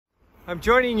I'm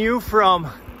joining you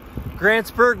from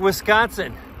Grantsburg,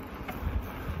 Wisconsin.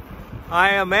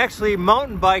 I am actually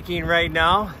mountain biking right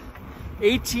now,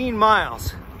 18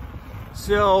 miles.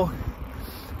 So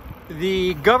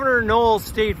the Governor Knowles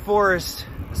State Forest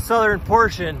southern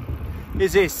portion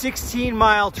is a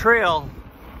 16-mile trail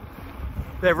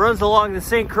that runs along the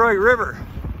St. Croix River.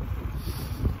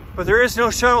 But there is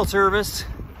no shuttle service,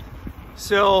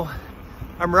 so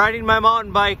I'm riding my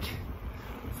mountain bike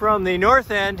from the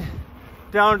north end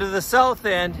down to the south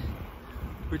end,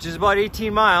 which is about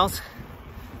 18 miles.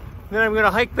 Then I'm gonna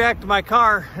hike back to my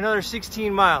car another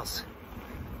 16 miles.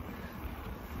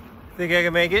 Think I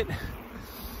can make it.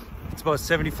 It's about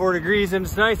 74 degrees and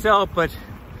it's nice out, but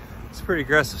it's a pretty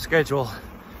aggressive schedule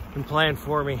and planned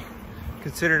for me,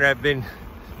 considering I've been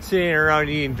sitting around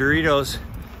eating Doritos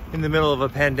in the middle of a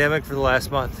pandemic for the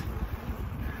last month.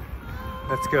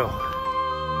 Let's go.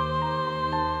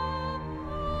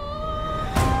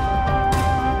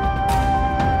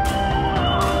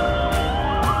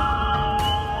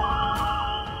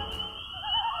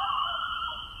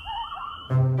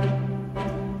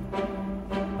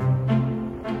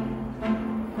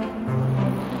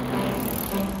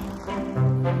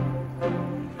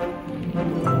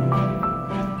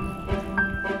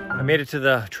 I made it to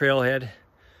the trailhead.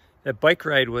 That bike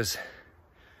ride was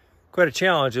quite a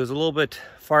challenge. It was a little bit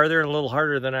farther and a little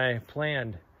harder than I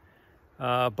planned.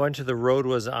 A bunch of the road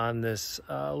was on this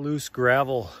loose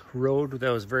gravel road that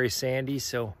was very sandy,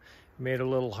 so it made it a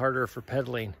little harder for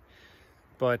pedaling.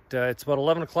 But it's about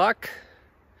 11 o'clock,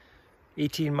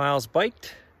 18 miles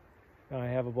biked. I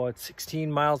have about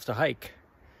 16 miles to hike.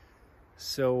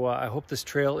 So I hope this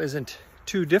trail isn't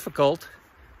too difficult.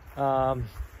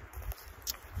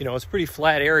 You know, it's a pretty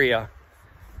flat area,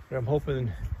 and I'm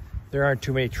hoping there aren't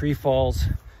too many tree falls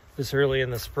this early in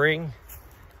the spring.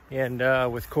 And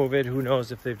with COVID, who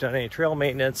knows if they've done any trail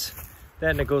maintenance.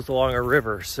 Then it goes along a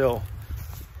river, so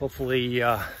hopefully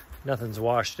nothing's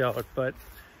washed out. But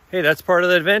hey, that's part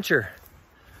of the adventure.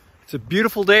 It's a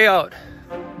beautiful day out.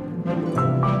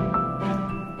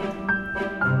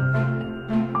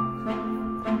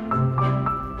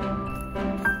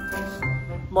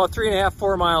 About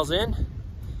 3.5–4 miles in.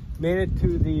 Made it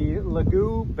to the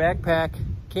Lagoon backpack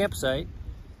campsite.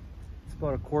 It's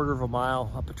about 1/4 of a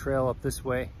mile up a trail up this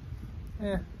way.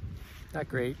 Not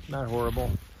great, not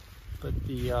horrible. But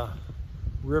the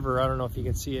river, I don't know if you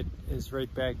can see it, is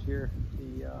right back here.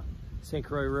 The St.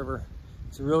 Croix River.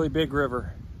 It's a really big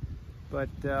river. But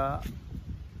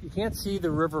you can't see the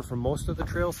river from most of the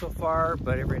trail so far,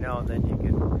 but every now and then you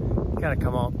can kind of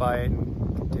come out by it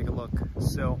and take a look.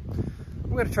 So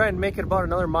I'm gonna try and make it about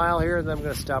another mile here, and then I'm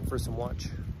gonna stop for some lunch.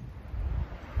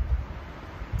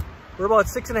 We're about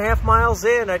 6.5 miles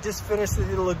in. I just finished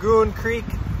the Lagoon Creek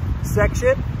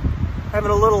section.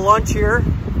 Having a little lunch here.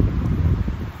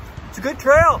 It's a good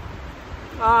trail.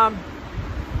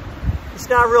 It's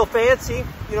not real fancy,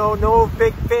 you know, no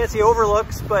big fancy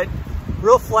overlooks, but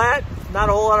real flat, not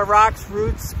a whole lot of rocks,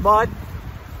 roots, mud.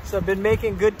 So I've been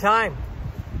making good time.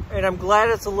 And I'm glad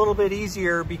it's a little bit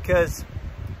easier because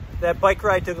that bike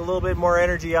ride took a little bit more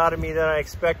energy out of me than I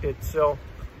expected. So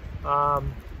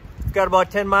got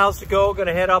about 10 miles to go.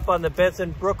 Gonna head up on the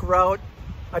Benson Brook route.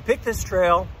 I picked this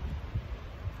trail.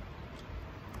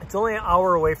 It's only an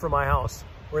hour away from my house.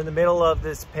 We're in the middle of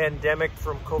this pandemic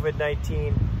from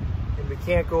COVID-19, and we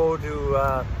can't go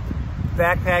to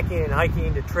backpacking and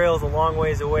hiking to trails a long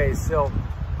ways away. So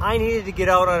I needed to get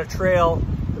out on a trail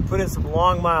and put in some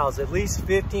long miles, at least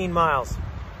 15 miles.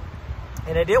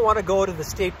 And I didn't want to go to the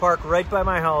state park right by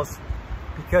my house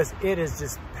because it is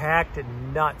just packed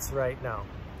and nuts right now.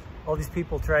 All these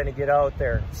people trying to get out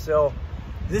there. So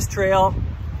this trail,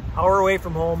 hour away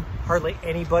from home, hardly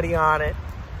anybody on it.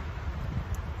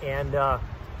 And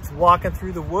it's walking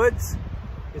through the woods.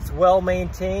 It's well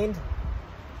maintained.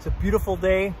 It's a beautiful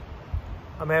day.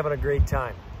 I'm having a great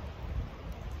time.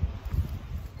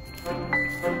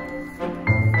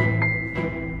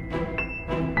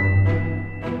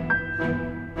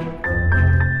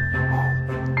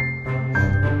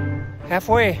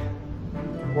 Halfway,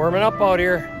 warming up out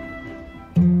here.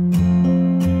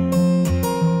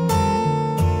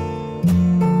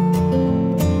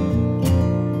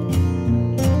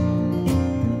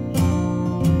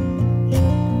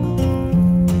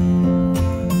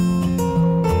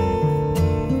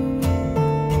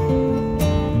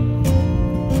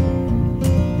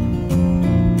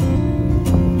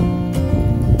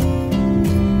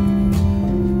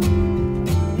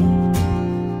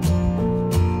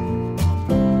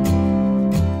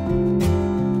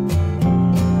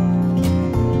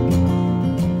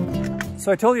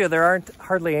 So I told you there aren't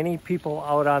hardly any people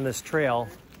out on this trail.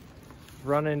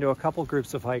 run into a couple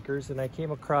groups of hikers, and I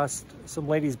came across some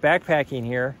ladies backpacking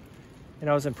here, and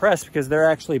I was impressed because they're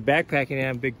actually backpacking and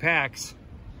have big packs.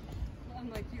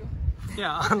 Unlike you.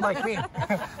 Yeah, unlike me.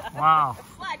 Wow.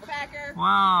 Slack packer.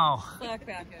 Wow. Slack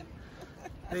packing.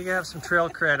 They have some trail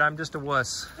cred. I'm just a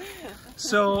wuss.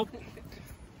 So,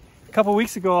 a couple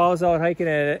weeks ago, I was out hiking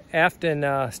at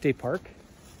Afton State Park,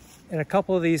 and a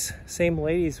couple of these same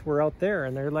ladies were out there,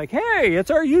 and they're like, "Hey, it's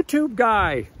our YouTube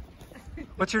guy."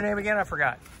 What's your name again? I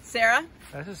forgot. Sarah.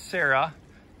 This is Sarah.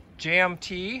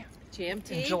 JMT.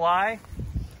 JMT. In July.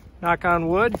 Knock on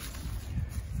wood.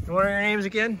 And what are your names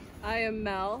again? I am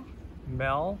Mel.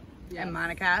 Mel. Yes. And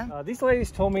Monica. These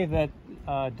ladies told me that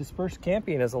dispersed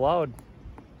camping is allowed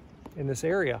in this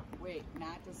area. Wait,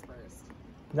 not dispersed.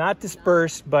 Not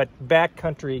dispersed, but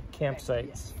backcountry campsites.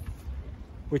 Yes.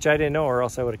 Which I didn't know, or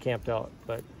else I would have camped out,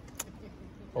 but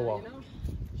oh well.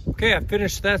 Okay, I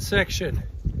finished that section.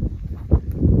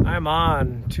 I'm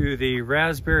on to the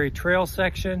Raspberry Trail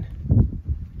section.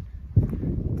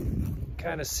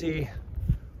 Kind of see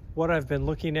what I've been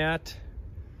looking at.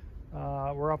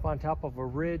 We're up on top of a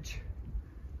ridge.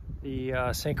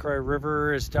 The St. Croix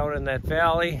River is down in that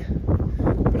valley.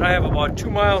 But I have about 2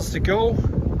 miles to go.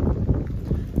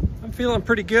 I'm feeling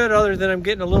pretty good, other than I'm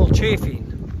getting a little chafing.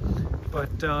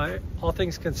 But all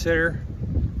things considered,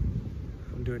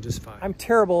 I'm doing just fine. I'm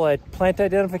terrible at plant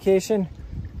identification,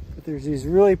 but there's these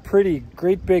really pretty,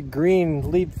 great big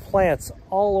green leaf plants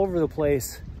all over the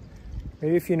place.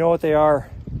 Maybe if you know what they are,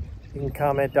 you can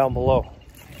comment down below.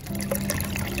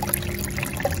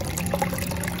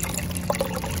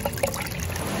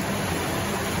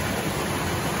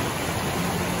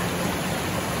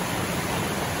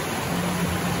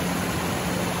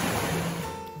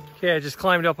 Okay, I just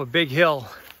climbed up a big hill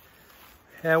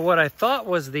at what I thought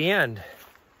was the end.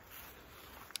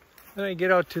 Then I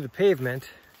get out to the pavement,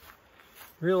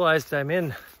 realized I'm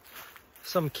in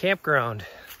some campground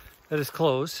that is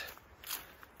closed.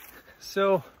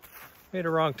 So, made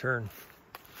a wrong turn.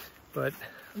 But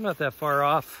I'm not that far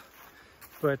off.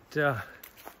 But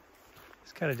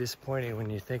it's kind of disappointing when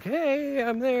you think, hey,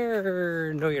 I'm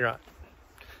there. No, you're not.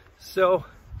 So,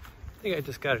 I think I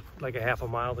just got like a half a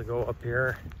mile to go up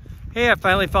here. Hey, I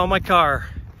finally found my car.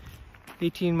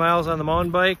 18 miles on the mountain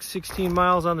bike, 16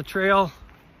 miles on the trail.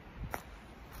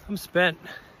 I'm spent.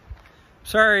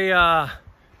 Sorry,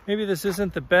 maybe this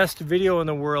isn't the best video in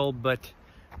the world, but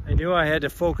I knew I had to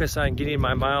focus on getting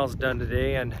my miles done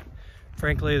today, and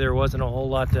frankly, there wasn't a whole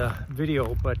lot to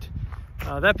video. But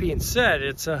that being said,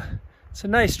 it's a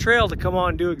nice trail to come on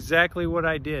and do exactly what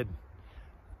I did.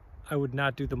 I would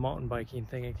not do the mountain biking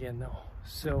thing again, though.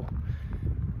 So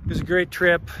it was a great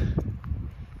trip.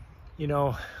 You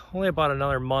know, only about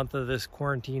another month of this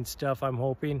quarantine stuff, I'm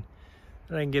hoping.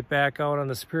 Then I can get back out on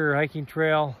the Superior Hiking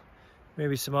Trail,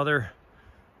 maybe some other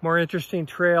more interesting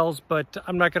trails, but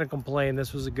I'm not going to complain.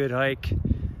 This was a good hike.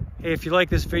 Hey, if you like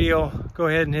this video, go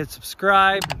ahead and hit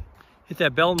subscribe. Hit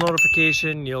that bell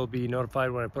notification. You'll be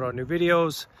notified when I put out new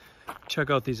videos. Check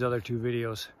out these other 2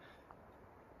 videos.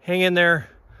 Hang in there.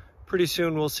 Pretty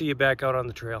soon we'll see you back out on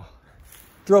the trail.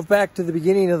 Drove back to the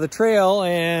beginning of the trail,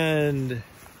 and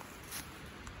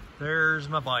there's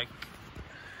my bike.